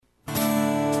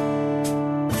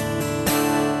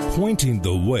pointing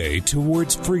the way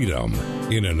towards freedom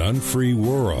in an unfree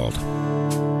world.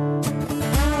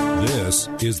 This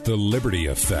is The Liberty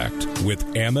Effect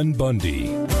with Ammon Bundy.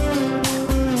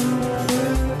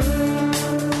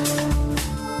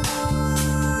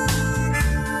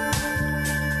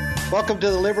 Welcome to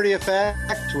The Liberty Effect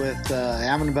with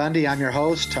Ammon Bundy. I'm your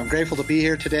host. I'm grateful to be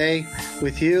here today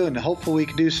with you, and hopefully we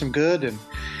can do some good, and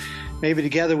maybe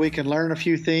together we can learn a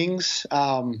few things.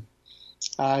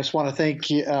 I just want to thank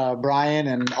Brian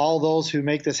and all those who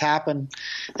make this happen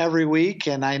every week,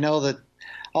 and I know that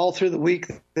all through the week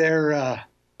they're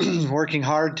working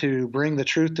hard to bring the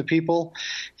truth to people,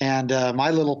 and my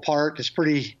little part is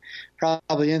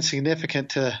probably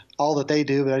insignificant to all that they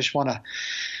do, but I just want to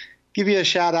give you a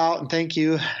shout out and thank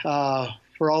you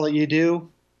for all that you do.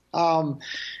 I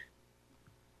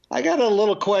got a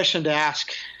little question to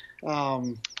ask,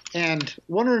 and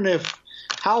wondering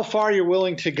how far you're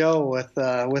willing to go with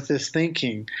this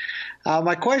thinking.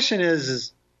 My question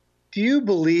is, do you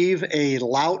believe a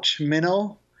Louch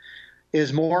minnow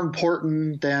is more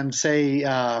important than, say,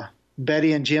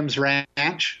 Betty and Jim's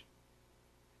ranch?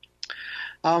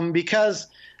 Because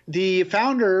the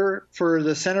founder for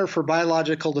the Center for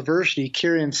Biological Diversity,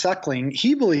 Kieran Suckling,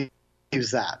 he believes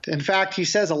that. In fact, he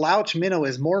says a Louch minnow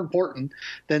is more important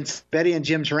than Betty and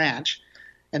Jim's ranch.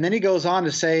 And then he goes on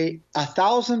to say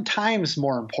 1,000 times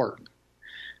more important.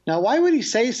 Now, why would he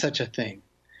say such a thing?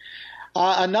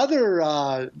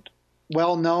 Another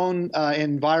well-known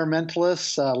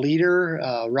environmentalist, leader,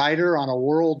 writer on a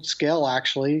world scale,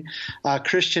 actually,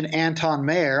 Christian Anton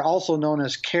Mayer, also known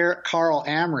as Carl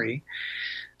Amory,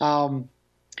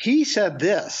 he said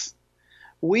this: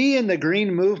 "We in the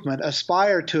Green Movement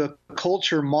aspire to a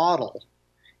culture model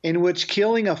in which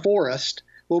killing a forest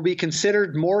will be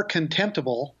considered more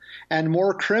contemptible and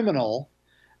more criminal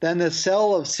than the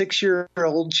sale of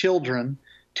 6-year-old children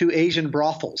to Asian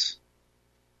brothels."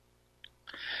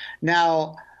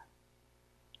 Now,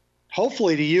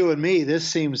 hopefully to you and me, this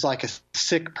seems like a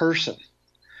sick person,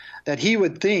 that he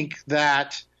would think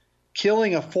that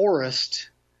killing a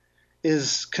forest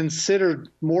is considered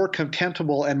more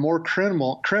contemptible and more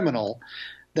criminal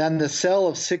than the sale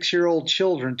of 6-year-old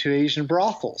children to Asian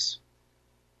brothels.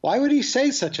 Why would he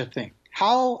say such a thing?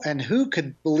 How and who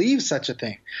could believe such a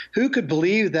thing? Who could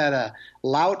believe that a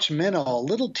Louch minnow, a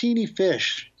little teeny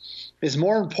fish, is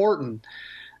more important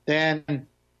than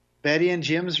Betty and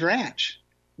Jim's ranch?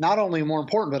 Not only more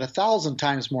important, but 1,000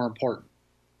 times more important.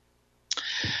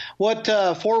 What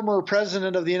former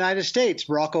President of the United States,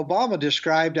 Barack Obama,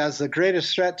 described as the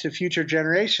greatest threat to future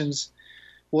generations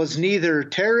was neither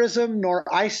terrorism nor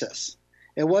ISIS.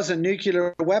 It wasn't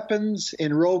nuclear weapons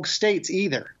in rogue states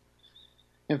either.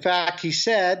 In fact, he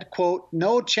said, quote,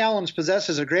 "No challenge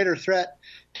possesses a greater threat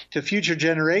to future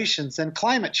generations than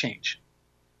climate change."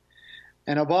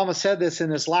 And Obama said this in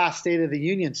his last State of the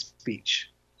Union speech.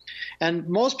 And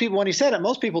most people, when he said it,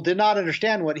 most people did not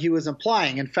understand what he was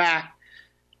implying. In fact,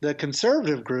 the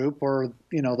conservative group, or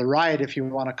the right, if you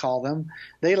want to call them,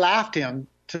 they laughed him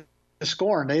to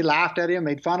scorn. They laughed at him,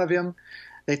 made fun of him.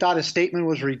 They thought his statement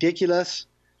was ridiculous,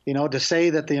 to say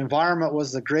that the environment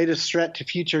was the greatest threat to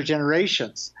future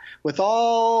generations with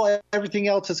everything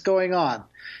else that's going on.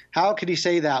 How could he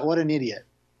say that? What an idiot.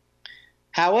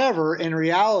 However, in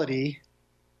reality,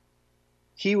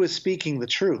 he was speaking the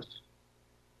truth.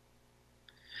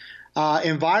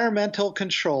 Environmental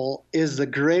control is the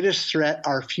greatest threat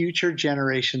our future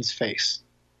generations face.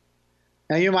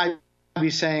 Now, you might be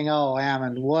saying, "Oh,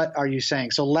 Ammon, what are you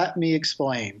saying?" So let me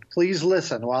explain. Please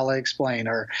listen while I explain,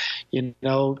 or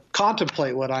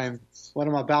contemplate what I'm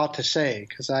about to say,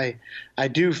 because I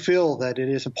do feel that it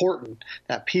is important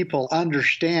that people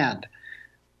understand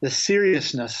the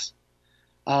seriousness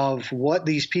of what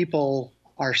these people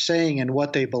are saying and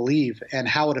what they believe and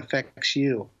how it affects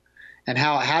you, and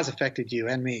how it has affected you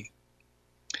and me.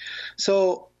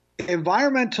 So,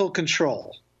 environmental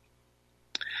control.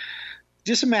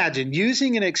 Just imagine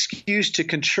using an excuse to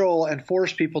control and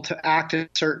force people to act a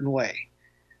certain way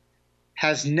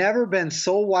has never been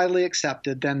so widely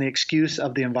accepted than the excuse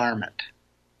of the environment.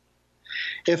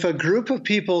 If a group of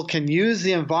people can use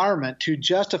the environment to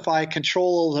justify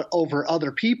control over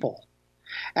other people,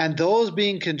 and those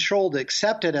being controlled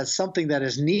accept it as something that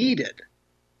is needed,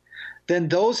 then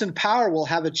those in power will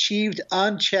have achieved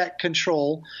unchecked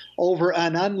control over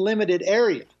an unlimited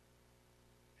area.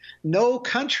 No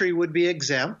country would be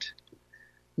exempt.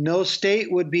 No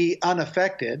state would be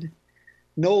unaffected.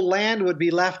 No land would be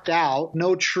left out.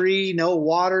 No tree, no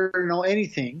water, no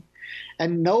anything.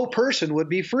 And no person would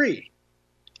be free.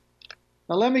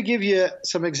 Now, let me give you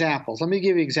some examples. Let me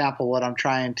give you an example of what I'm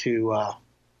trying to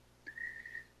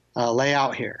lay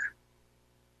out here.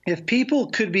 if people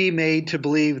could be made to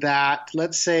believe that,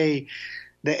 let's say,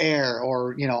 the air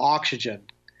or oxygen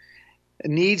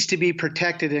needs to be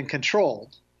protected and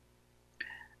controlled,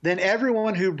 then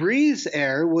everyone who breathes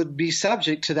air would be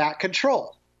subject to that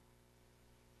control.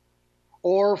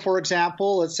 Or, for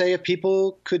example, let's say if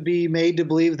people could be made to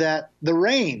believe that the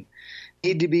rain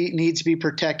needs to be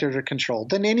protected or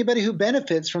controlled, then anybody who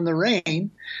benefits from the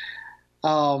rain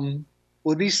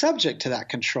would be subject to that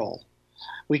control.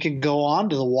 We can go on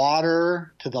to the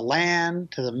water, to the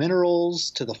land, to the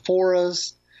minerals, to the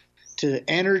forest, to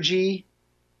energy.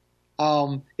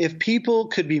 If people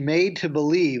could be made to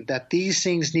believe that these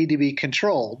things need to be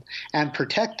controlled and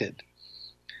protected,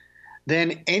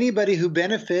 then anybody who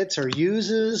benefits or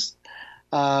uses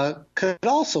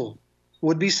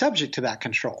would be subject to that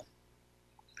control.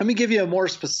 Let me give you a more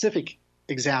specific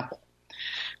example.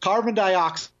 Carbon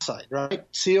dioxide,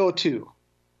 right? CO2.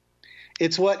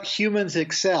 It's what humans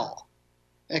exhale.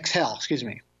 It's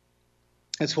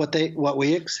what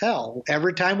we exhale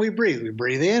every time we breathe. We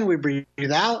breathe in, we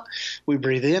breathe out, we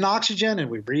breathe in oxygen, and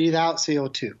we breathe out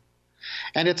CO2.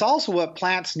 And it's also what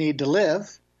plants need to live.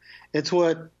 It's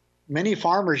what many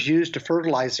farmers use to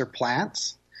fertilize their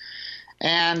plants.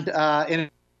 And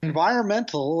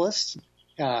environmentalists,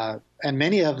 and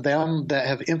many of them that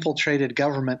have infiltrated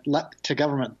government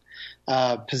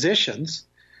positions,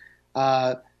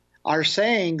 are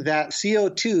saying that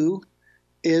CO2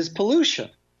 is pollution.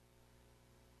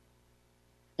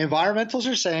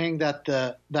 Environmentalists are saying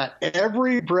that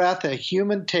every breath a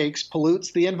human takes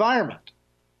pollutes the environment.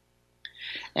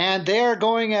 And they are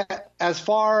going as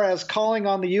far as calling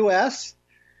on the U.S.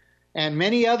 and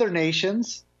many other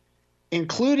nations,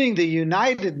 including the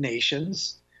United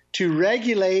Nations, to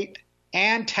regulate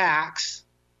and tax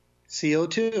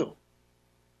CO2.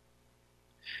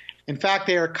 In fact,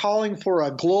 they are calling for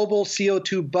a global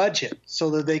CO2 budget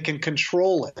so that they can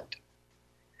control it.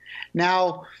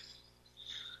 Now,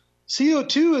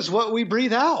 CO2 is what we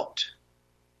breathe out.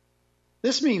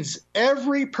 This means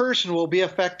every person will be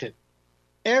affected.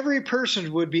 Every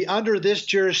person would be under this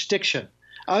jurisdiction,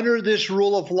 under this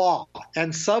rule of law,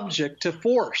 and subject to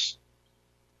force.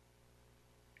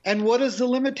 And what is the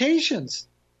limitations?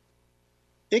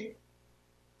 It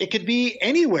could be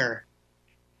anywhere,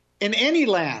 in any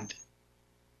land.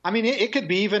 I mean, it could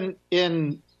be even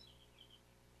in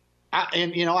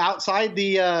outside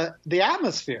the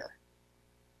atmosphere.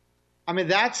 I mean,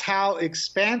 that's how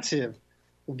expansive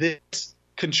this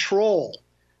control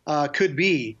could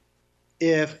be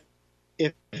if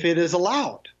it is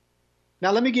allowed.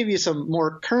 Now, let me give you some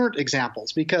more current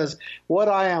examples, because what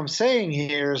I am saying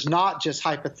here is not just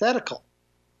hypothetical.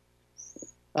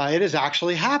 It is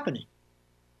actually happening.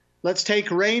 Let's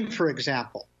take rain, for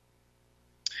example.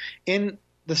 In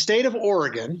the state of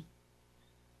Oregon,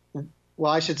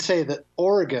 well, I should say that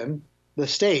Oregon, the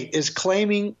state, is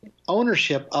claiming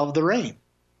ownership of the rain.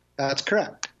 That's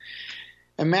correct.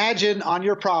 Imagine on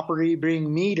your property being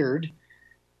metered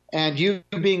and you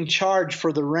being charged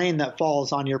for the rain that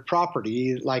falls on your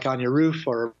property, like on your roof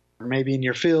or maybe in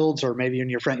your fields or maybe in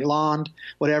your front lawn,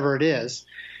 whatever it is.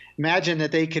 Imagine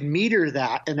that they can meter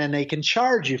that and then they can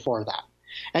charge you for that.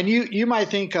 And you might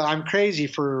think I'm crazy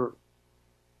for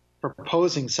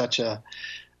proposing such an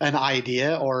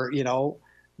idea, or,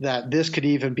 that this could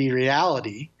even be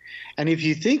reality. And if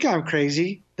you think I'm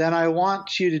crazy, then I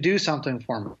want you to do something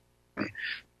for me. I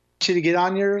want you to get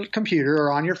on your computer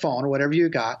or on your phone or whatever you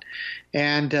got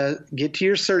and get to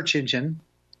your search engine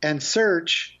and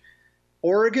search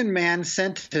Oregon man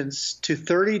sentenced to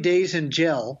 30 days in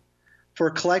jail for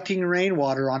collecting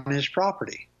rainwater on his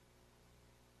property.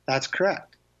 That's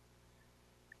correct.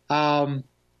 And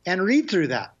read through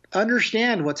that.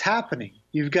 Understand what's happening.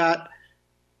 You've got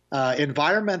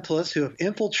environmentalists who have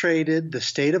infiltrated the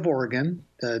state of Oregon,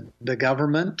 the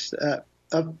government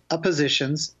of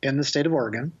positions in the state of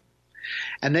Oregon,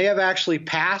 and they have actually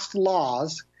passed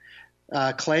laws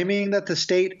claiming that the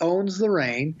state owns the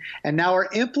rain, and now are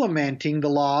implementing the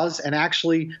laws and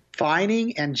actually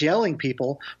fining and jailing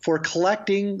people for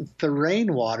collecting the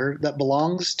rainwater that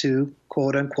belongs to,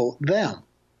 quote unquote, them.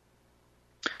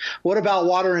 What about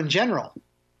water in general?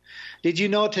 Did you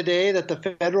know today that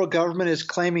the federal government is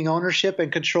claiming ownership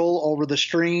and control over the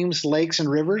streams, lakes, and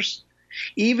rivers?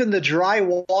 Even the dry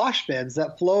wash beds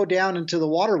that flow down into the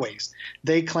waterways,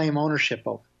 they claim ownership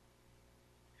over.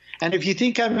 And if you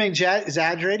think I'm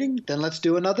exaggerating, then let's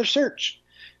do another search.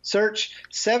 Search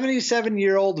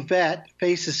 77-year-old vet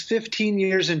faces 15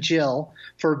 years in jail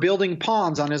for building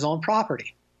ponds on his own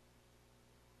property.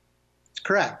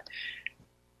 Correct.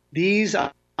 These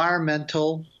are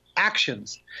environmental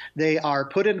actions. They are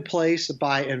put in place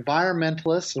by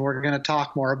environmentalists, and we're going to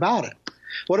talk more about it.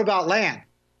 What about land?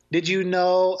 Did you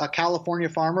know a California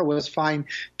farmer was fined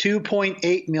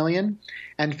 $2.8 million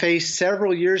and faced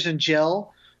several years in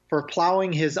jail for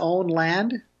plowing his own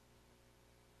land?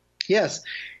 Yes,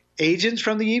 agents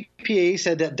from the EPA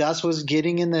said that dust was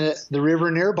getting in the river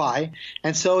nearby,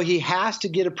 and so he has to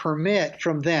get a permit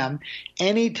from them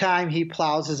anytime he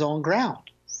plows his own ground.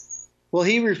 Well,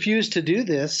 he refused to do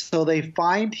this, so they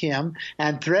fined him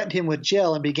and threatened him with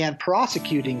jail and began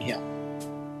prosecuting him.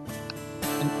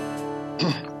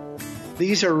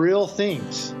 These are real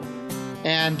things,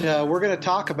 and we're going to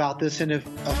talk about this in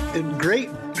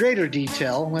greater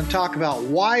detail. I'm going to talk about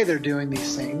why they're doing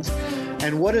these things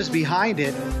and what is behind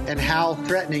it and how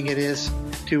threatening it is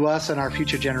to us and our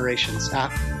future generations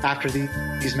after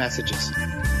these messages.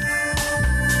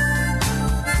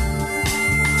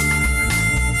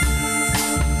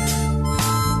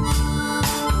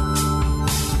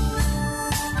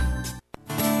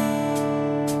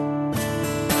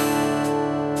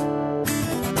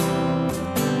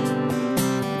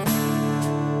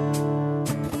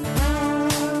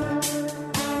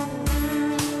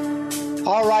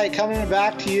 All right, coming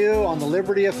back to you on the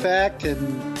Liberty Effect,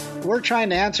 and we're trying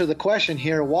to answer the question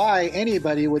here why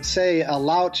anybody would say a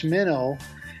Louch minnow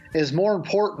is more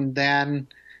important than,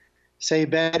 say,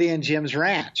 Betty and Jim's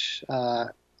ranch,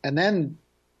 and then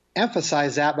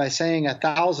emphasize that by saying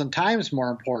 1,000 times more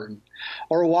important,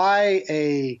 or why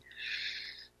a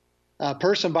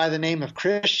person by the name of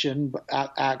Christian,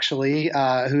 actually,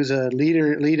 who's a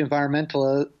lead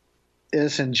environmentalist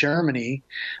in Germany,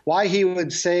 why he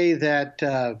would say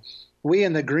that we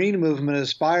in the green movement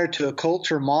aspire to a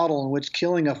culture model in which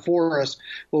killing a forest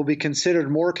will be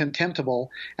considered more contemptible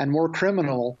and more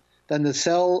criminal than the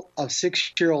sale of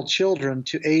 6-year-old children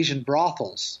to Asian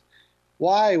brothels.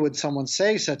 Why would someone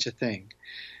say such a thing?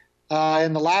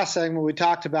 In the last segment, we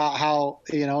talked about how,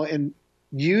 in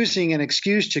using an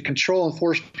excuse to control and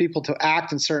force people to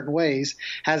act in certain ways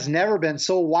has never been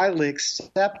so widely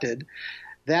accepted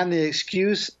than the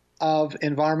excuse of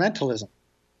environmentalism,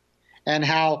 and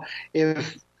how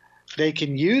if they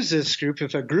can use this group,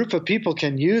 if a group of people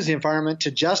can use the environment to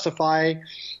justify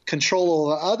control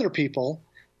over other people,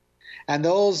 and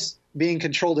those being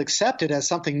controlled accept it as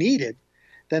something needed,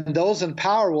 then those in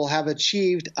power will have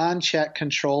achieved unchecked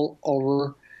control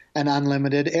over an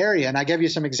unlimited area. And I gave you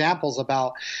some examples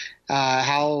about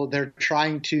how they're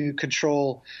trying to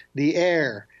control the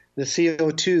air, the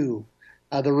CO2,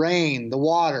 the rain, the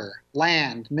water,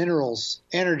 land, minerals,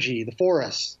 energy, the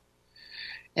forests.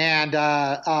 And,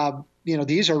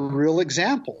 these are real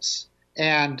examples.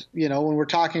 And, when we're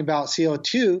talking about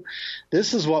CO2,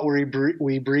 this is what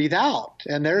we breathe out.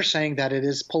 And they're saying that it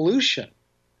is pollution.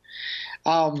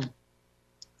 We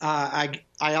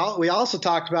also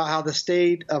talked about how the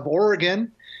state of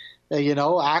Oregon,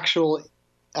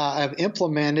 have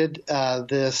implemented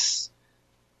this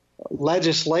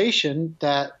legislation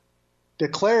that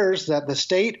declares that the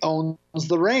state owns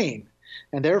the rain,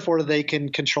 and therefore they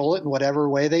can control it in whatever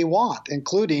way they want,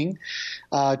 including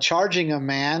charging a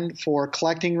man for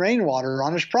collecting rainwater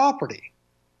on his property.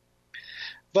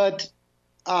 But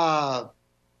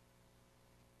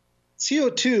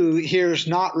CO2 here is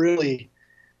not really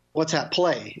what's at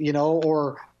play,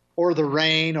 or the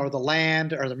rain or the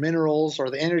land or the minerals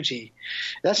or the energy.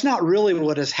 That's not really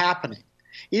what is happening.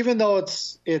 Even though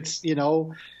it's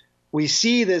we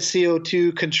see that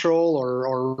CO2 control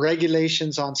or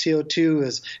regulations on CO2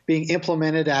 is being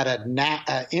implemented at an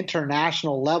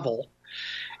international level,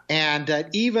 and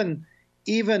that even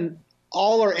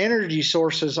all our energy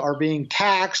sources are being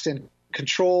taxed and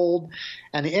controlled,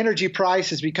 and the energy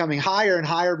price is becoming higher and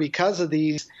higher because of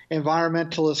these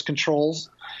environmentalist controls.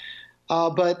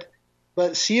 But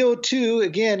CO2,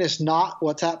 again, is not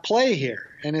what's at play here.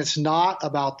 And it's not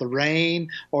about the rain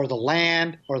or the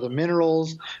land or the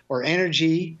minerals or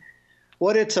energy.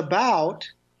 What it's about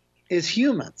is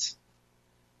humans.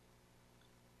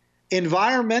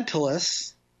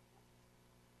 Environmentalists,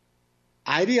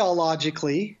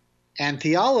 ideologically and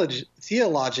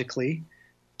theologically,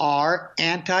 are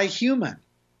anti-human.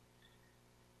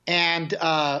 And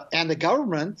the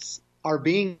governments are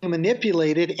being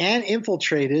manipulated and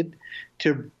infiltrated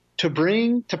to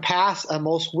bring to pass a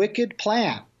most wicked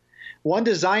plan, one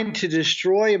designed to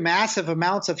destroy massive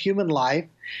amounts of human life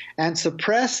and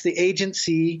suppress the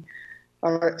agency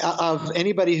of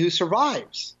anybody who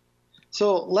survives.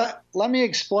 So let me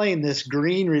explain this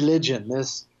green religion,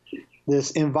 this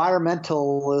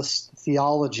environmentalist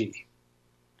theology,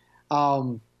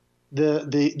 the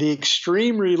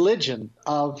extreme religion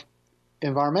of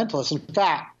environmentalists. In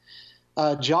fact,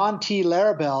 John T.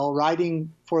 Larabelle,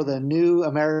 writing for the New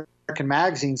American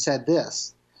Magazine, said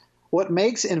this: What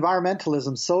makes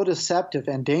environmentalism so deceptive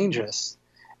and dangerous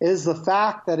is the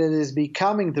fact that it is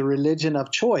becoming the religion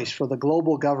of choice for the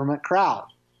global government crowd.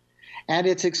 And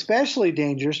it's especially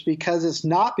dangerous because it's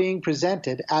not being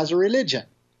presented as a religion.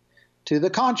 To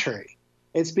the contrary,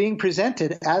 it's being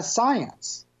presented as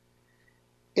science.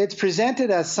 It's presented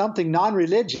as something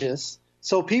non-religious,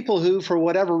 so people who, for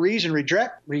whatever reason,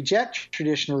 reject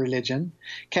traditional religion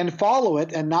can follow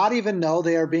it and not even know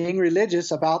they are being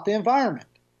religious about the environment.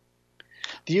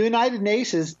 The United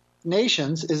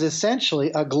Nations is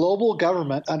essentially a global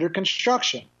government under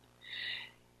construction.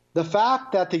 The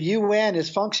fact that the UN is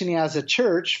functioning as a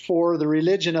church for the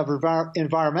religion of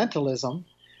environmentalism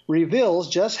reveals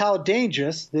just how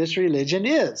dangerous this religion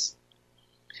is.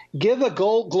 Give a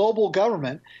global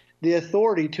government the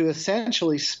authority to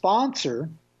essentially sponsor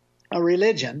a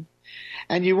religion,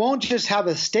 and you won't just have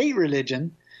a state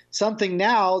religion, something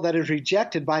now that is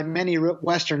rejected by many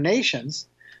Western nations,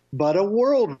 but a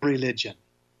world religion.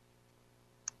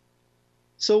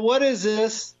 So what is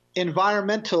this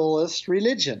environmentalist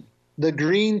religion, the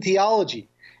green theology,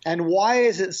 and why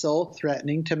is it so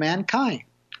threatening to mankind?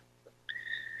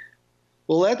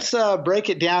 Well, let's break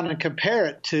it down and compare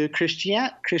it to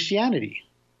Christianity.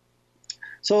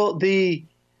 So the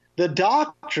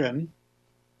doctrine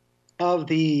of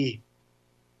the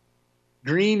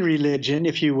green religion,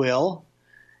 if you will,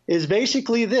 is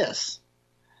basically this,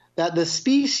 that the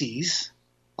species,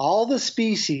 all the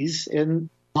species in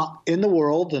the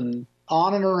world and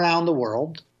on and around the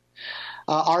world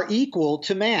are equal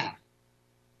to man.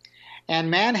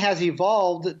 And man has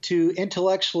evolved to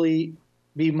intellectually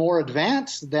be more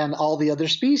advanced than all the other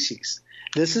species.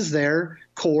 This is their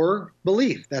core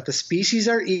belief, that the species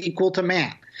are equal to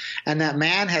man, and that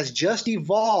man has just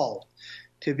evolved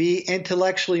to be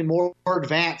intellectually more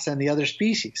advanced than the other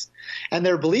species. And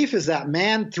their belief is that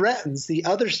man threatens the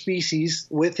other species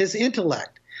with his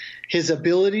intellect, his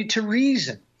ability to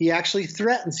reason. He actually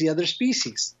threatens the other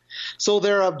species. So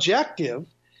their objective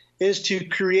is to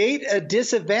create a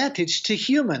disadvantage to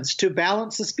humans to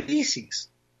balance the species.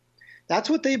 That's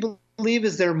what they believe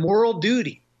is their moral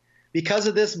duty. Because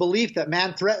of this belief that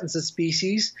man threatens the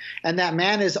species and that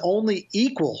man is only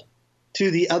equal to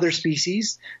the other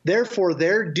species, therefore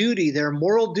their duty, their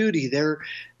moral duty,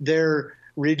 their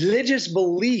religious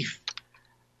belief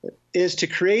is to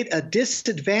create a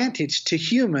disadvantage to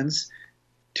humans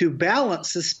to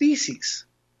balance the species.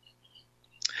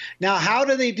 Now, how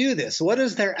do they do this? What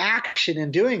is their action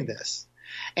in doing this?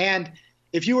 And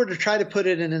if you were to try to put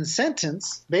it in a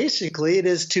sentence, basically it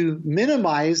is to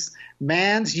minimize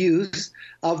man's use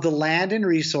of the land and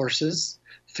resources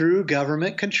through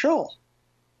government control.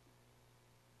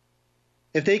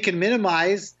 If they can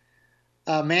minimize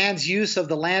man's use of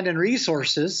the land and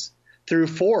resources through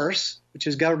force, which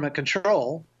is government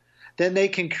control, then they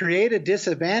can create a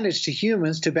disadvantage to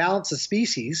humans to balance the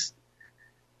species,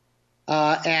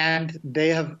 and they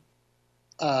have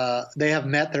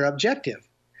met their objective.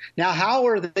 Now, how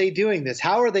are they doing this?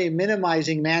 How are they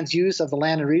minimizing man's use of the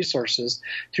land and resources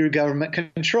through government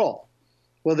control?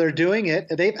 Well, they're doing it.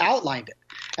 They've outlined it,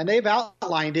 and they've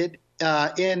outlined it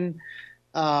in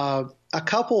a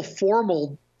couple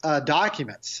formal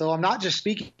documents. So I'm not just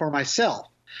speaking for myself.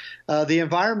 The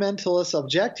environmentalist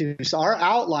objectives are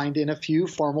outlined in a few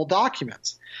formal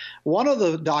documents. One of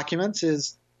the documents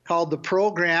is called the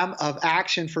Program of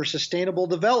Action for Sustainable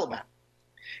Development.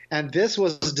 And this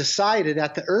was decided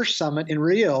at the Earth Summit in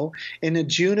Rio in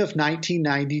June of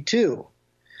 1992.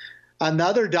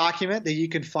 Another document that you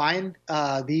can find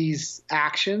these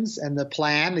actions and the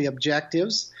plan, the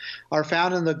objectives, are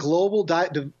found in the Global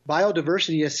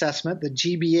Biodiversity Assessment, the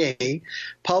GBA,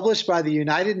 published by the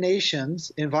United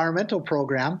Nations Environmental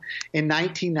Program in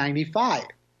 1995.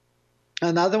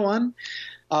 Another one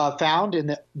found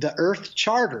in the Earth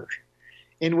Charter,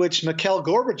 in which Mikhail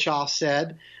Gorbachev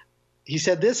said, he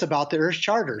said this about the Earth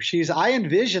Charter. I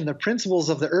envision the principles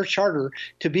of the Earth Charter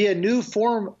to be a new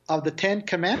form of the Ten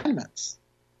Commandments.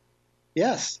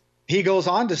 Yes. He goes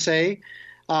on to say,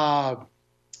 he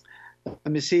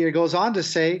goes on to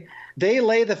say, they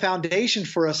lay the foundation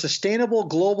for a sustainable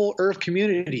global Earth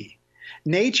community.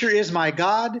 Nature is my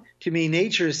God. To me,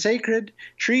 nature is sacred.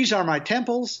 Trees are my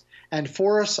temples, and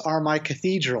forests are my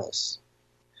cathedrals.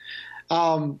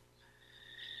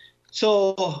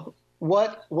 So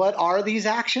what are these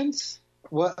actions?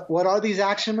 What are these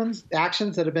actions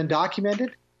that have been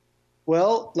documented?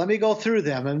 Well, let me go through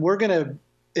them, and we're going to,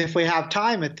 if we have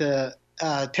time at the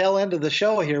tail end of the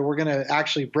show here, we're going to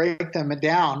actually break them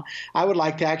down. I would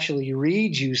like to actually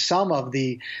read you some of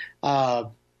the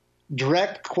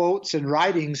direct quotes and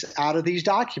writings out of these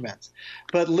documents.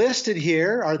 But listed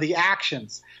here are the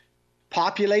actions.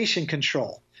 population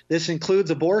control. This includes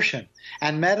abortion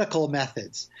and medical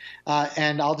methods,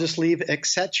 and I'll just leave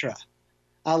etc.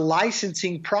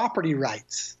 Licensing property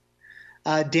rights,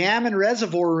 dam and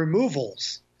reservoir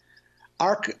removals,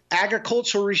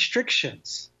 agricultural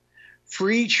restrictions,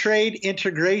 free trade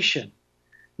integration,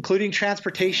 including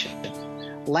transportation,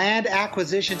 land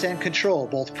acquisitions and control,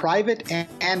 both private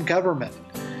and government,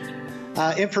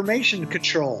 information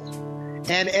control,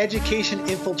 and education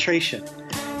infiltration.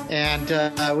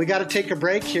 And we got to take a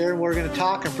break here, and we're going to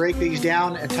talk and break these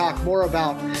down and talk more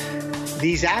about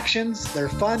these actions, their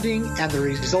funding, and the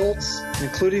results,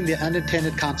 including the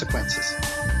unintended consequences.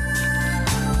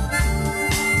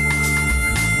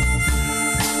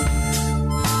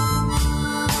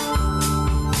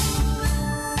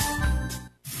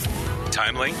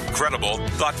 Timely, credible,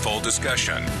 thoughtful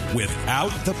discussion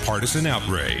without the partisan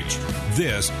outrage.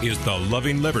 This is the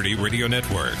Loving Liberty Radio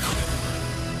Network.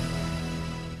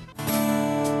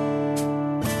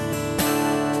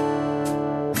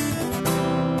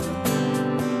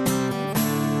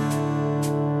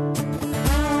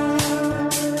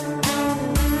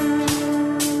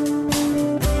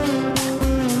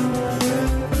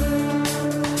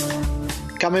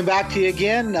 Coming back to you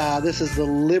again, this is the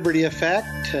Liberty Effect.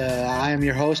 I am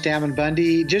your host, Ammon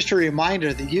Bundy. Just a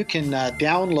reminder that you can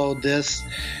download this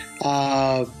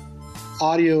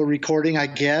audio recording, I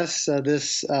guess,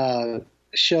 this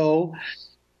show,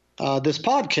 this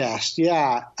podcast,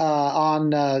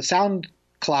 on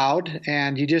SoundCloud,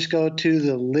 and you just go to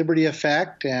the Liberty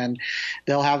Effect, and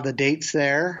they'll have the dates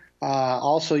there.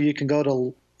 Also, you can go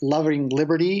to Loving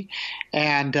Liberty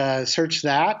and search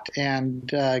that and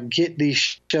get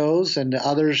these shows and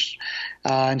others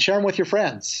and share them with your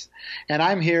friends. And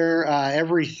I'm here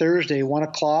every Thursday, 1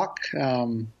 o'clock,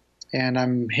 and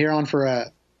I'm here on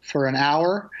for an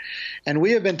hour. And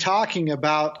we have been talking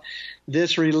about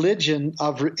this religion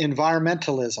of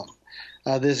environmentalism,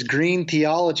 this green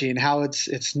theology, and how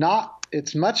it's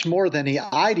much more than the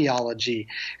ideology,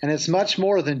 and it's much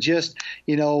more than just,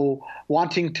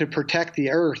 wanting to protect the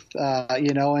earth,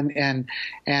 and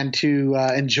to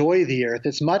enjoy the earth.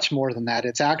 It's much more than that.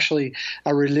 It's actually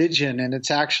a religion, and it's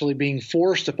actually being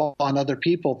forced upon other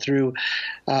people through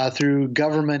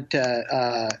government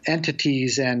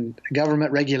entities and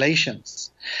government regulations.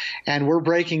 And we're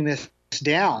breaking this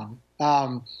down.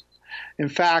 In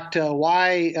fact,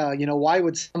 why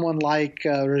would someone like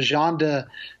Rajendra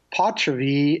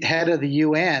Patravi, head of the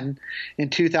UN in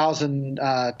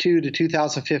 2002 to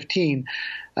 2015,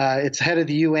 it's head of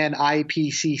the UN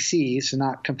IPCC, so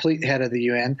not complete head of the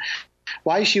UN.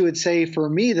 Why she would say, for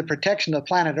me, the protection of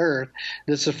planet Earth,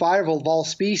 the survival of all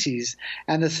species,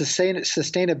 and the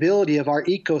sustainability of our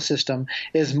ecosystem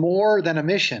is more than a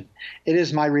mission. It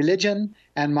is my religion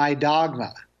and my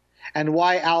dogma. And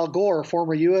why Al Gore,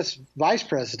 former U.S. vice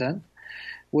president,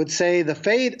 would say the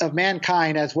fate of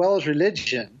mankind as well as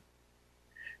religion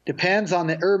depends on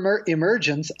the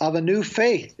emergence of a new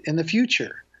faith in the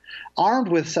future. Armed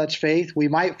with such faith, we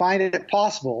might find it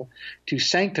possible to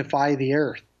sanctify the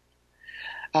earth.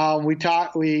 We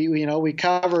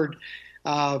covered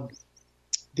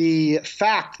the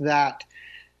fact that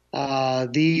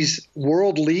these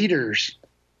world leaders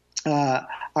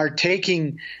are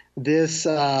taking this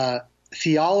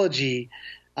theology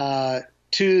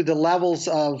to the levels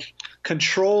of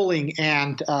controlling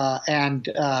and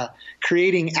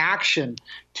creating action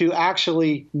to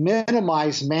actually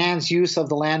minimize man's use of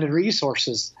the land and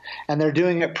resources. And they're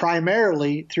doing it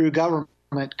primarily through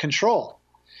government control.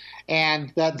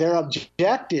 And that their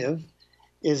objective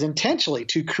is intentionally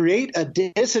to create a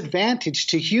disadvantage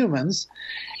to humans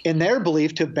in their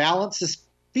belief to balance the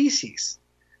species,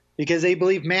 because they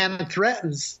believe man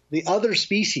threatens the other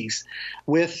species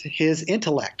with his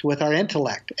intellect, with our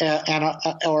intellect,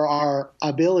 or our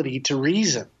ability to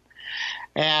reason.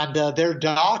 And their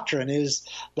doctrine is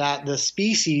that the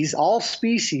species, all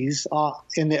species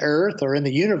in the earth or in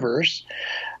the universe,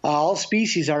 all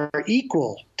species are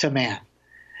equal to man,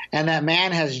 and that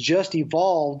man has just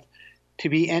evolved to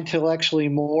be intellectually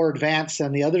more advanced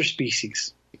than the other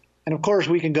species. And of course,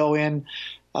 we can go in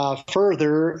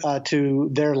further to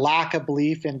their lack of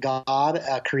belief in God,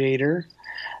 a creator.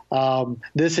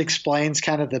 This explains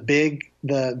kind of the Big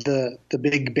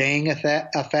Bang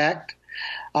effect.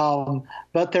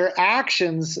 But their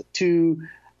actions to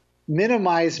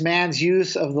minimize man's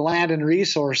use of the land and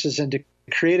resources and to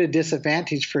create a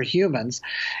disadvantage for humans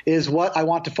is what I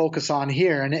want to focus on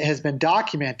here. And it has been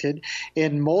documented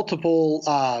in multiple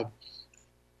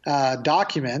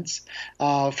documents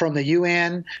from the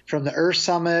UN, from the Earth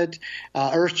Summit,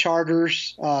 Earth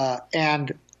Charters,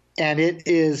 and it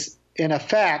is in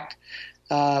effect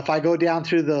if I go down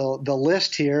through the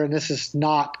list here, and this is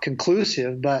not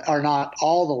conclusive, or not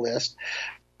all the list,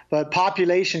 but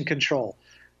population control,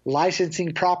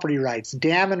 licensing property rights,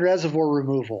 dam and reservoir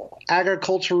removal,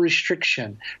 agricultural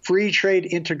restriction, free trade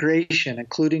integration,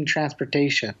 including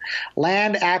transportation,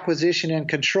 land acquisition and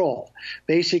control,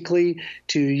 basically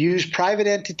to use private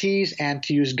entities and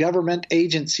to use government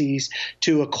agencies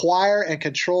to acquire and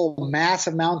control mass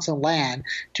amounts of land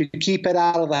to keep it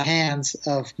out of the hands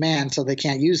of man so they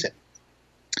can't use it.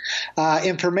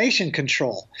 Information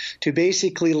control, to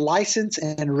basically license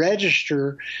and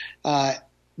register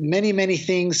many, many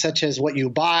things such as what you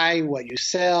buy, what you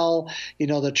sell,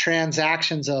 the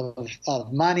transactions of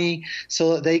money,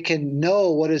 so that they can know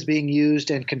what is being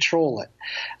used and control it.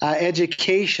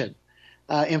 Education,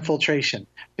 infiltration,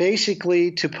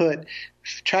 basically to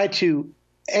try to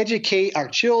educate our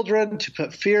children, to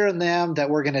put fear in them that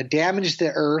we're going to damage the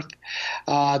earth,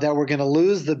 that we're going to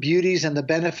lose the beauties and the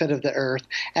benefit of the earth,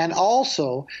 and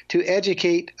also to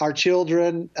educate our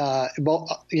children,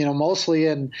 mostly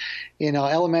in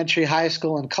elementary, high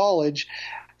school, and college,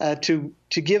 to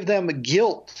give them a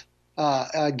guilt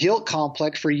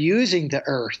complex for using the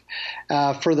earth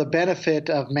for the benefit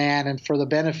of man and for the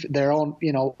benefit their own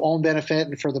benefit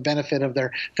and for the benefit of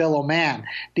their fellow man.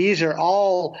 These are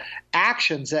all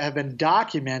actions that have been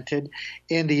documented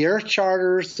in the Earth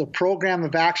Charters, the Program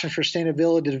of Action for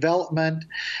Sustainability Development,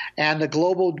 and the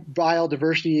Global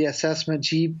Biodiversity Assessment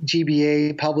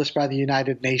GBA published by the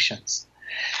United Nations.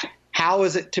 How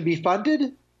is it to be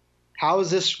funded? How is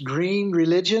this green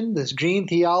religion, this green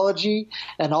theology,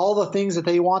 and all the things that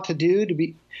they want to do to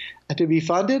be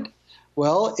funded?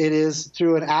 Well, it is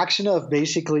through an action of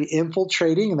basically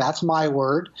infiltrating, and that's my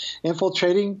word,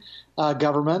 infiltrating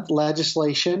government,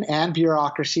 legislation, and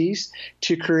bureaucracies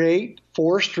to create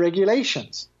forced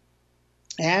regulations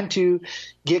and to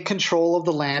get control of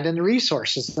the land and the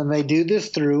resources. And they do this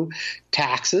through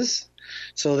taxes.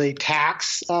 So they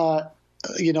tax,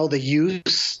 the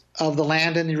use of the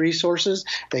land and the resources.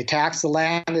 They tax the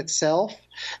land itself.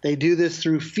 They do this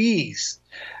through fees.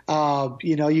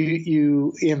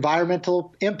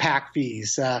 Environmental impact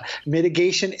fees,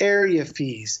 mitigation area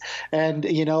fees, and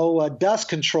dust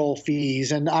control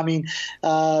fees, and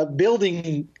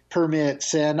building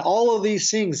permits, and all of these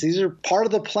things. These are part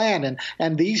of the plan,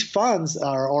 and these funds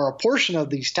or a portion of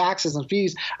these taxes and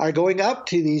fees are going up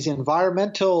to these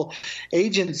environmental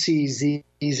agencies,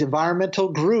 these environmental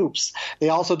groups. They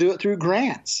also do it through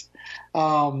grants.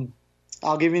 I'll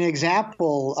give you an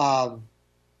example.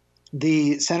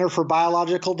 The Center for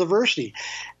Biological Diversity,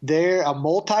 they're a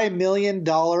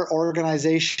multi-million-dollar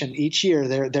organization each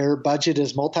year. Their budget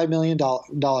is multi-million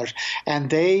dollars, and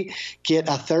they get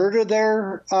a third of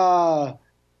their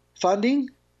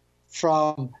funding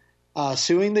from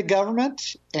suing the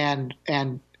government and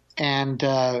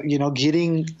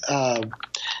getting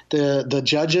the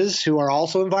judges who are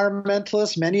also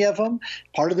environmentalists, many of them,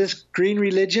 part of this green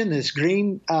religion, this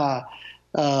green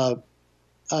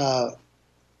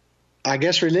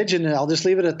religion, and I'll just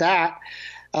leave it at that.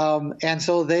 And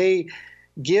so they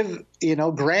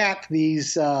grant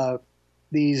these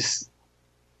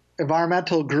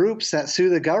environmental groups that sue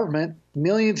the government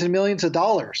millions and millions of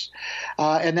dollars.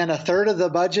 And then a third of the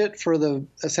budget for the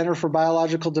Center for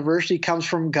Biological Diversity comes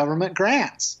from government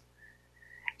grants.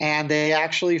 And they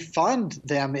actually fund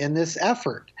them in this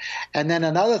effort. And then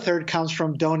another third comes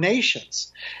from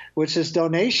donations, which is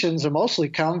donations mostly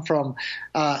come from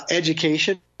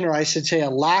education, or I should say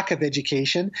a lack of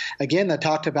education. Again, they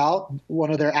talked about one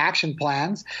of their action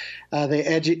plans.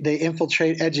 They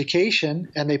infiltrate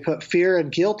education, and they put fear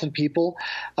and guilt in people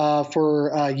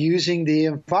for using the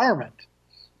environment.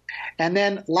 And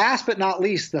then last but not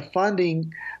least, the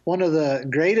funding, one of the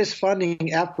greatest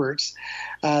funding efforts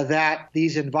that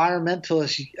these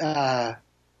environmentalists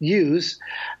use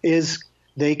is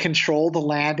they control the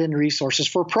land and resources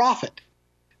for profit.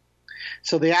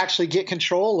 So they actually get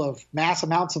control of mass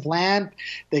amounts of land.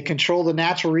 They control the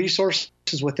natural resources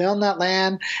within that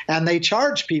land, and they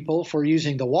charge people for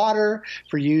using the water,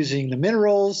 for using the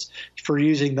minerals, for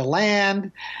using the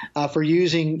land, for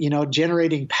using,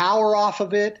 generating power off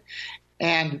of it.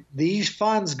 And these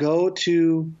funds go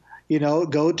to these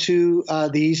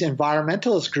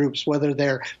environmentalist groups, whether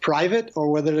they're private or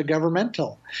whether they're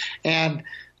governmental, and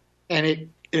it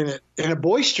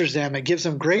bolsters them. It gives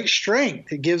them great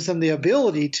strength. It gives them the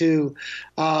ability to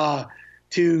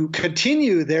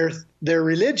continue their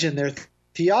religion, their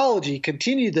theology,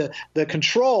 continue the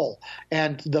control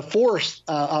and the force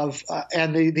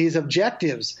these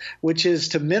objectives, which is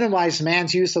to minimize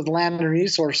man's use of the land and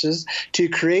resources, to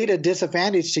create a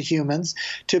disadvantage to humans,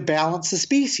 to balance the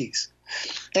species.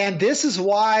 And this is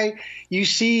why you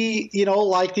see,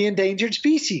 like the endangered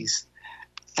species.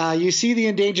 You see the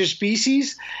endangered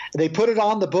species, they put it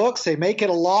on the books, they make it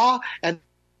a law, and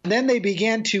then they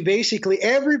begin to basically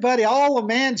everybody, all of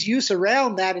man's use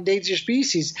around that endangered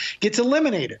species gets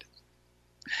eliminated.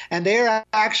 And they're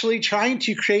actually trying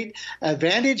to create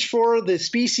advantage for the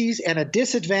species and a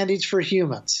disadvantage for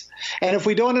humans. And if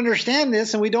we don't understand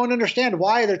this, and we don't understand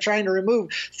why they're trying to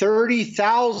remove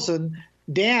 30,000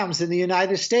 dams in the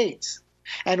United States,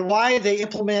 and why they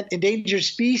implement endangered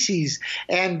species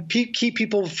and keep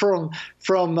people from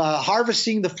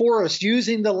harvesting the forest,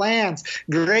 using the lands,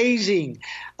 grazing,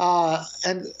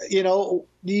 and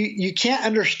you can't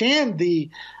understand the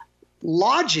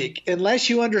logic unless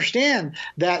you understand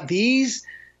that these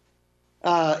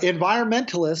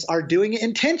environmentalists are doing it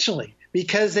intentionally,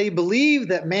 because they believe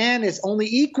that man is only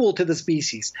equal to the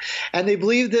species, and they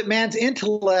believe that man's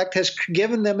intellect has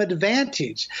given them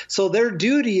advantage. So their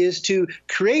duty is to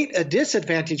create a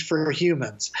disadvantage for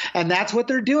humans, and that's what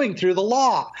they're doing through the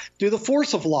law, through the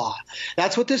force of law.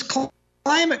 That's what this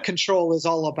climate control is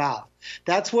all about.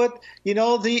 That's what,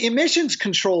 the emissions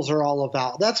controls are all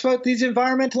about. That's what these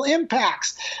environmental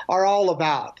impacts are all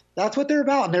about. That's what they're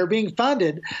about, and they're being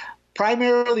funded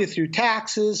primarily through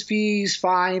taxes, fees,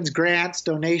 fines, grants,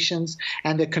 donations,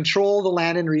 and to control the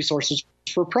land and resources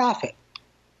for profit.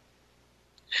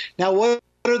 Now, what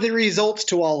are the results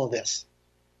to all of this?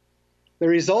 The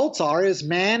results is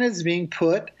man is being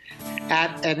put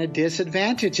at a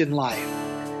disadvantage in life.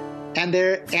 And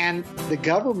the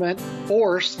government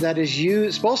force that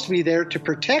is supposed to be there to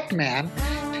protect man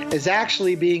is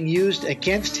actually being used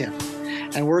against him.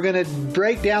 And we're going to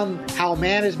break down how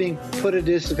man is being put at a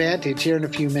disadvantage here in a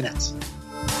few minutes.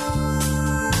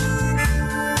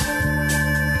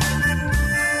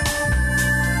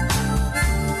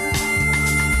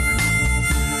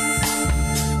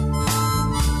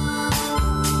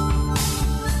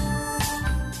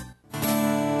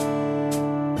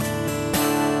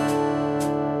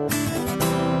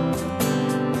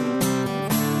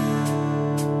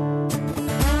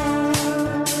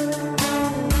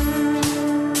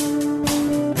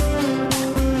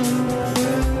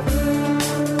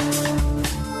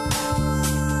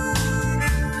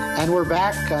 And we're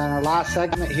back on our last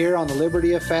segment here on the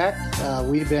Liberty Effect.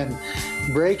 We've been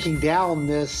breaking down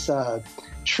this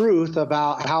truth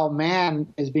about how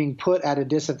man is being put at a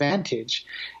disadvantage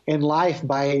in life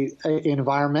by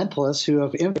environmentalists who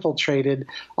have infiltrated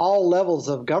all levels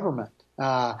of government.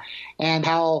 And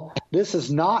how this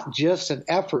is not just an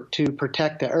effort to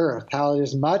protect the earth, how it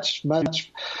is much,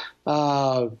 much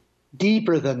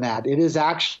deeper than that. It is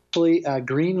actually a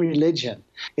green religion.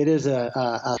 It is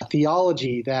a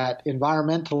theology that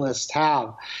environmentalists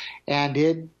have, and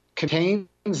it contains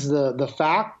the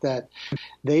fact that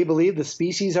they believe the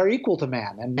species are equal to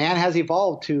man, and man has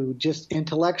evolved to just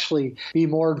intellectually be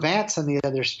more advanced than the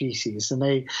other species, and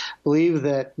they believe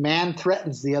that man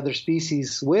threatens the other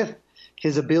species with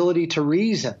his ability to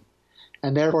reason,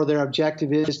 and therefore their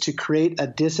objective is to create a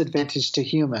disadvantage to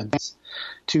humans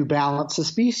to balance the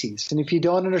species. And if you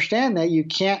don't understand that, you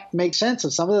can't make sense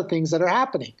of some of the things that are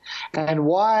happening and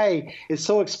why it's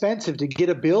so expensive to get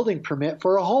a building permit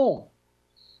for a home.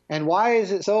 And why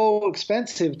is it so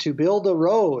expensive to build a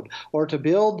road or to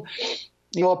build,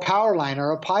 a power line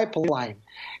or a pipeline?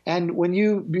 And when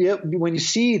you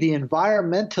see the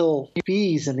environmental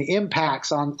fees and the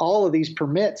impacts on all of these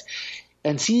permits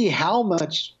and see how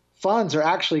much funds are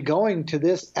actually going to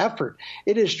this effort,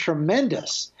 it is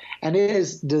tremendous, and it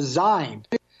is designed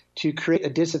to create a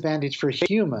disadvantage for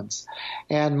humans.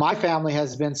 And my family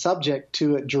has been subject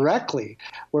to it directly,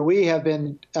 where we have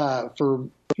been for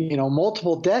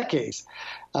multiple decades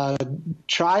why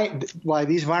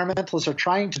these environmentalists are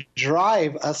trying to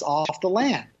drive us off the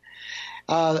land.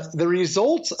 The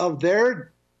results of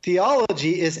their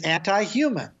theology is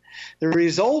anti-human. The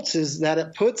results is that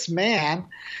it puts man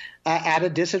at a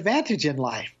disadvantage in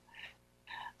life.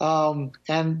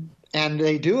 And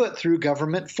they do it through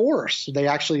government force. They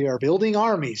actually are building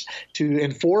armies to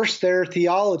enforce their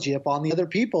theology upon the other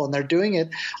people, and they're doing it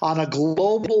on a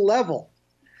global level.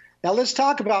 Now let's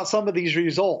talk about some of these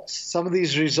results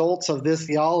of this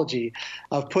theology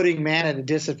of putting man at a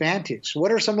disadvantage.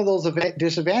 What are some of those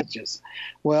disadvantages?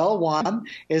 Well, one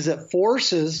is it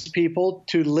forces people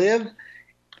to live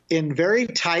in very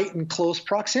tight and close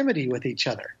proximity with each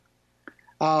other.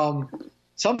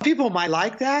 Some people might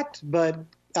like that, but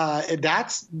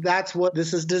that's what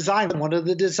this is designed. One of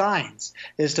the designs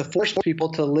is to force people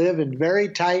to live in very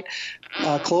tight,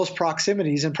 close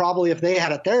proximities. And probably if they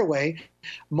had it their way,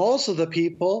 most of the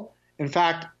people, in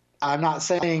fact, I'm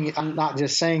not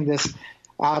just saying this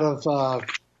out of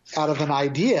of an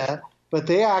idea, but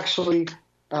they actually,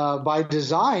 by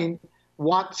design,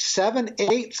 want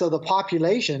 7/8 of the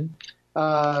population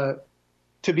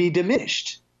to be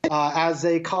diminished, as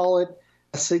they call it,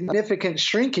 a significant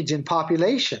shrinkage in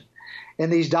population. In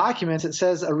these documents, it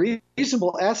says a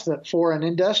reasonable estimate for an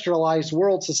industrialized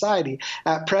world society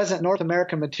at present North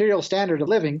American material standard of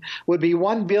living would be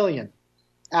 1 billion.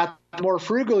 At the more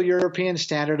frugal European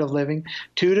standard of living,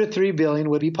 2 to 3 billion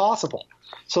would be possible.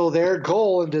 So their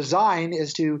goal and design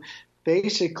is to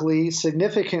basically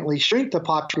significantly shrink the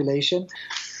population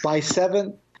by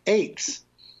 7/8.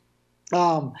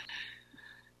 And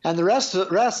the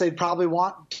rest they'd probably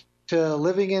want to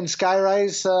living in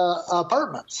skyrise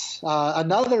apartments.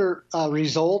 Another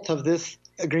result of this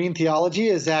green theology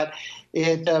is that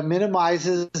it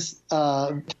minimizes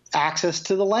access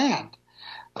to the land.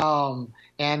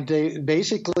 And they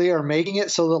basically are making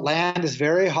it so that land is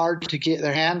very hard to get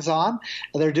their hands on.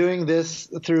 They're doing this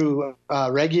through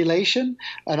regulation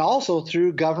and also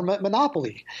through government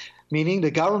monopoly, meaning the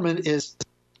government is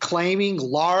claiming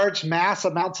large, mass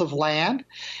amounts of land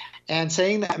and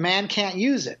saying that man can't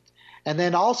use it. And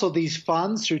then also these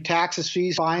funds through taxes,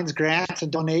 fees, fines, grants,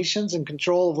 and donations and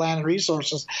control of land and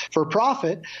resources for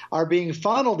profit are being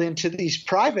funneled into these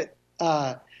private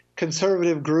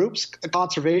conservative groups,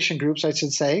 conservation groups, I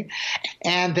should say,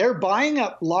 and they're buying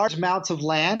up large amounts of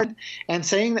land and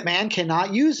saying that man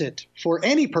cannot use it for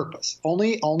any purpose.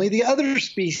 Only the other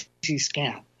species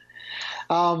can.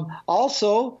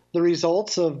 Also, the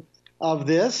results of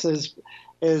this is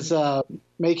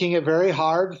making it very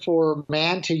hard for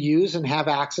man to use and have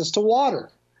access to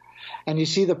water. And you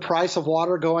see the price of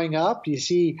water going up. You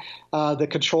see the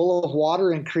control of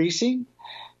water increasing,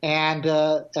 and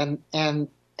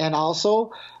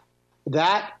also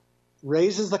that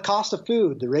raises the cost of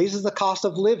food, raises the cost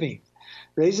of living,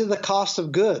 raises the cost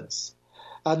of goods.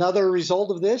 Another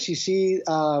result of this, you see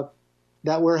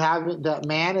that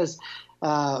man is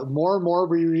more and more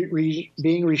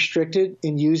being restricted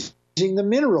in using the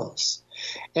minerals.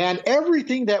 And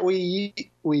everything that we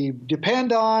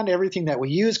depend on, everything that we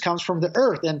use comes from the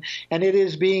earth. And it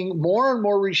is being more and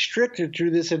more restricted through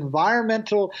this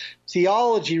environmental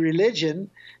theology,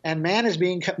 religion, and man is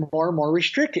being more and more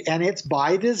restricted. And it's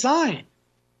by design.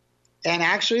 And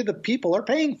actually the people are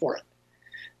paying for it.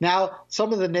 Now,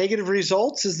 some of the negative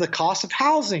results is the cost of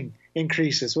housing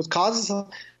increases, which causes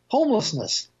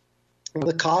homelessness.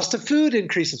 The cost of food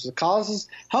increases, which causes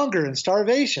hunger and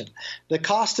starvation. The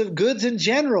cost of goods in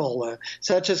general,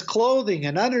 such as clothing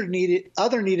and other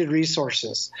needed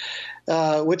resources,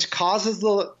 which causes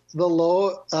a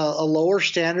lower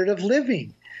standard of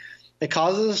living. It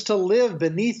causes us to live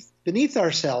beneath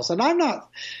ourselves. And I'm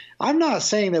not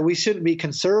saying that we shouldn't be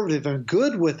conservative and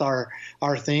good with our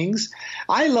things.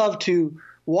 I love to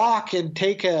walk and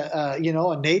take a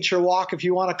nature walk, if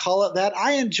you want to call it that.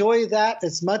 I enjoy that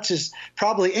as much as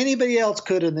probably anybody else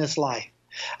could in this life.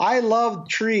 I love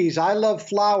trees. I love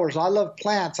flowers. I love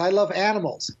plants. I love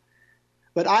animals.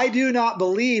 But I do not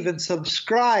believe and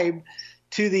subscribe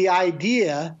to the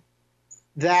idea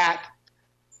that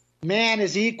man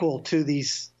is equal to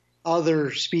these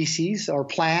other species or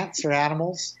plants or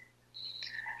animals,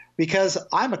 because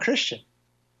I'm a Christian.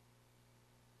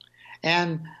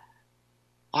 And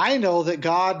I know that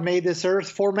God made this earth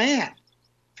for man,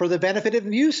 for the benefit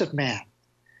and use of man.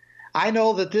 I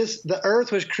know that the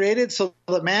earth was created so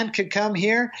that man could come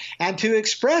here and to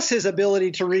express his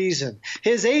ability to reason,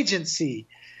 his agency,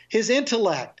 his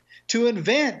intellect, to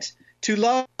invent, to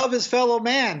love his fellow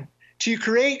man, to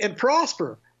create and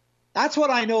prosper. That's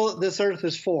what I know this earth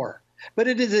is for. But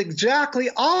it is exactly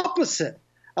opposite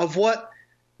of what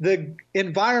the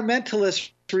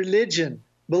environmentalist religion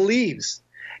believes.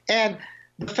 And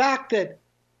the fact that,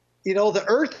 the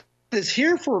earth is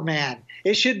here for man.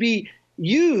 It should be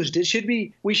used.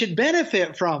 We should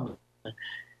benefit from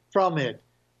it.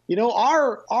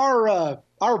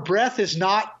 Our breath is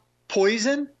not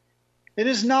poison. It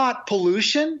is not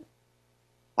pollution.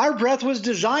 Our breath was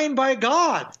designed by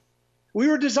God. We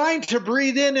were designed to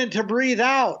breathe in and to breathe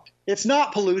out. It's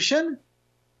not pollution.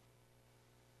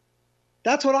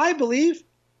 That's what I believe.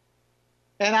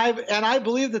 And I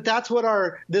believe that that's what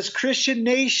this Christian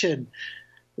nation,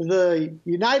 the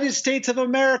United States of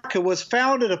America, was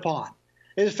founded upon.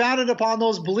 It is founded upon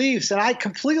those beliefs. And I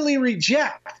completely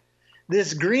reject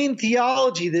this green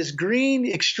theology, this green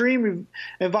extreme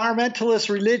environmentalist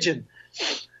religion,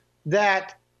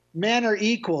 that men are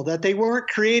equal, that they weren't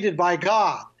created by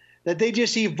God, that they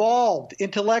just evolved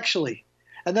intellectually,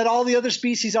 and that all the other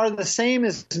species are the same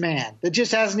as man, that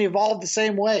just hasn't evolved the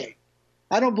same way.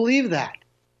 I don't believe that.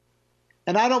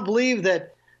 And I don't believe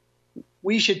that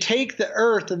we should take the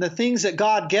earth and the things that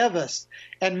God gave us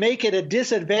and make it a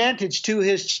disadvantage to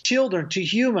his children, to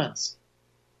humans.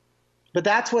 But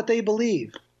that's what they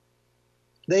believe.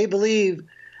 They believe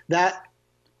that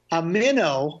a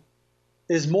minnow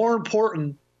is more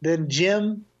important than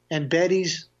Jim and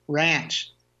Betty's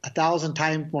ranch, 1,000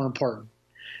 times more important.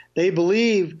 They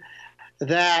believe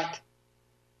that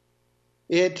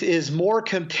it is more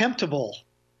contemptible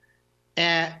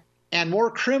and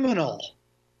more criminal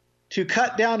to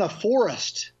cut down a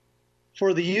forest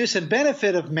for the use and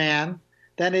benefit of man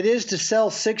than it is to sell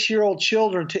 6-year-old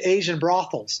children to Asian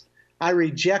brothels. I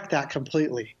reject that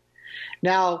completely.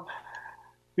 Now,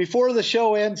 before the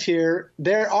show ends here,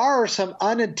 there are some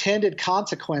unintended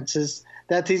consequences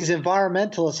that these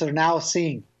environmentalists are now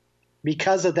seeing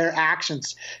because of their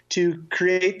actions to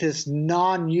create this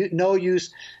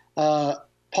no-use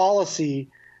policy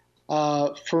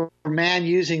for man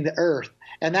using the earth.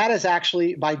 And that is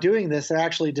actually, by doing this, they're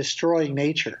actually destroying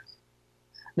nature.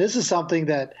 This is something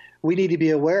that we need to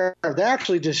be aware of. They're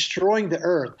actually destroying the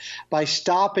earth by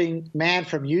stopping man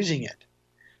from using it.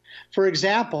 For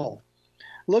example,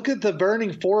 look at the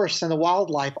burning forests and the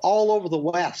wildlife all over the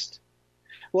West.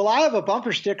 Well, I have a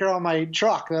bumper sticker on my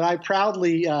truck that I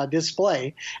proudly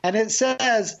display, and it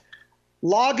says,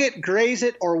 log it, graze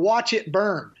it, or watch it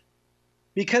burn.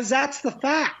 Because that's the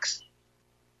facts.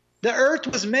 The earth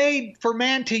was made for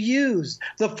man to use.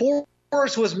 The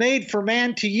forest was made for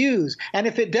man to use. And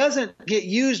if it doesn't get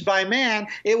used by man,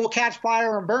 it will catch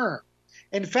fire and burn.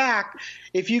 In fact,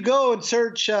 if you go and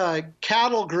search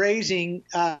cattle grazing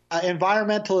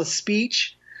environmentalist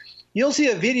speech, you'll see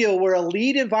a video where a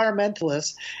lead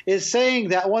environmentalist is saying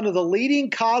that one of the leading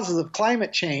causes of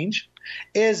climate change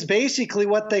is basically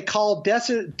what they call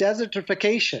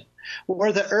desertification,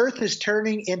 where the earth is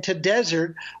turning into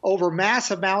desert over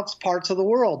mass amounts parts of the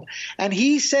world. And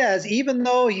he says, even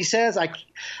though he says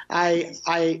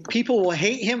people will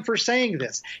hate him for saying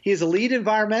this, he's a lead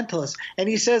environmentalist, and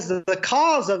he says that the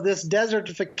cause of this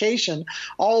desertification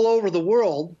all over the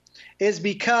world is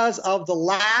because of the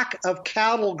lack of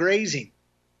cattle grazing.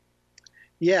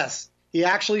 Yes, he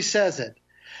actually says it.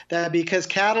 That because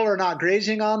cattle are not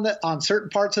grazing on certain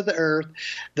parts of the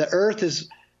earth is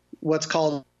what's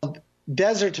called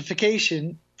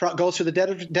desertification, goes through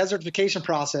the desertification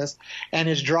process and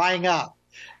is drying up.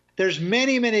 There's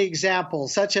many, many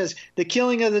examples, such as the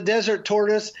killing of the desert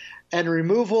tortoise and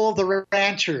removal of the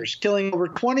ranchers, killing over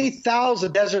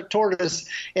 20,000 desert tortoise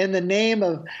in the name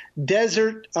of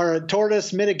desert or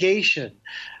tortoise mitigation.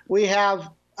 We have,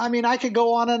 I could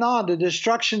go on and on. The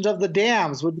destructions of the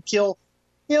dams would kill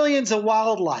millions of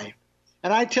wildlife.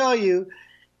 And I tell you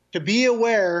to be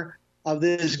aware of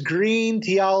this green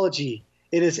theology.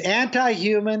 It is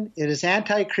anti-human, it is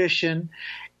anti-Christian,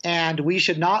 and we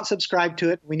should not subscribe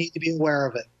to it. We need to be aware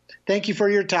of it. Thank you for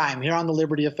your time here on The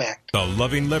Liberty Effect. The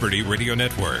Loving Liberty Radio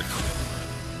Network.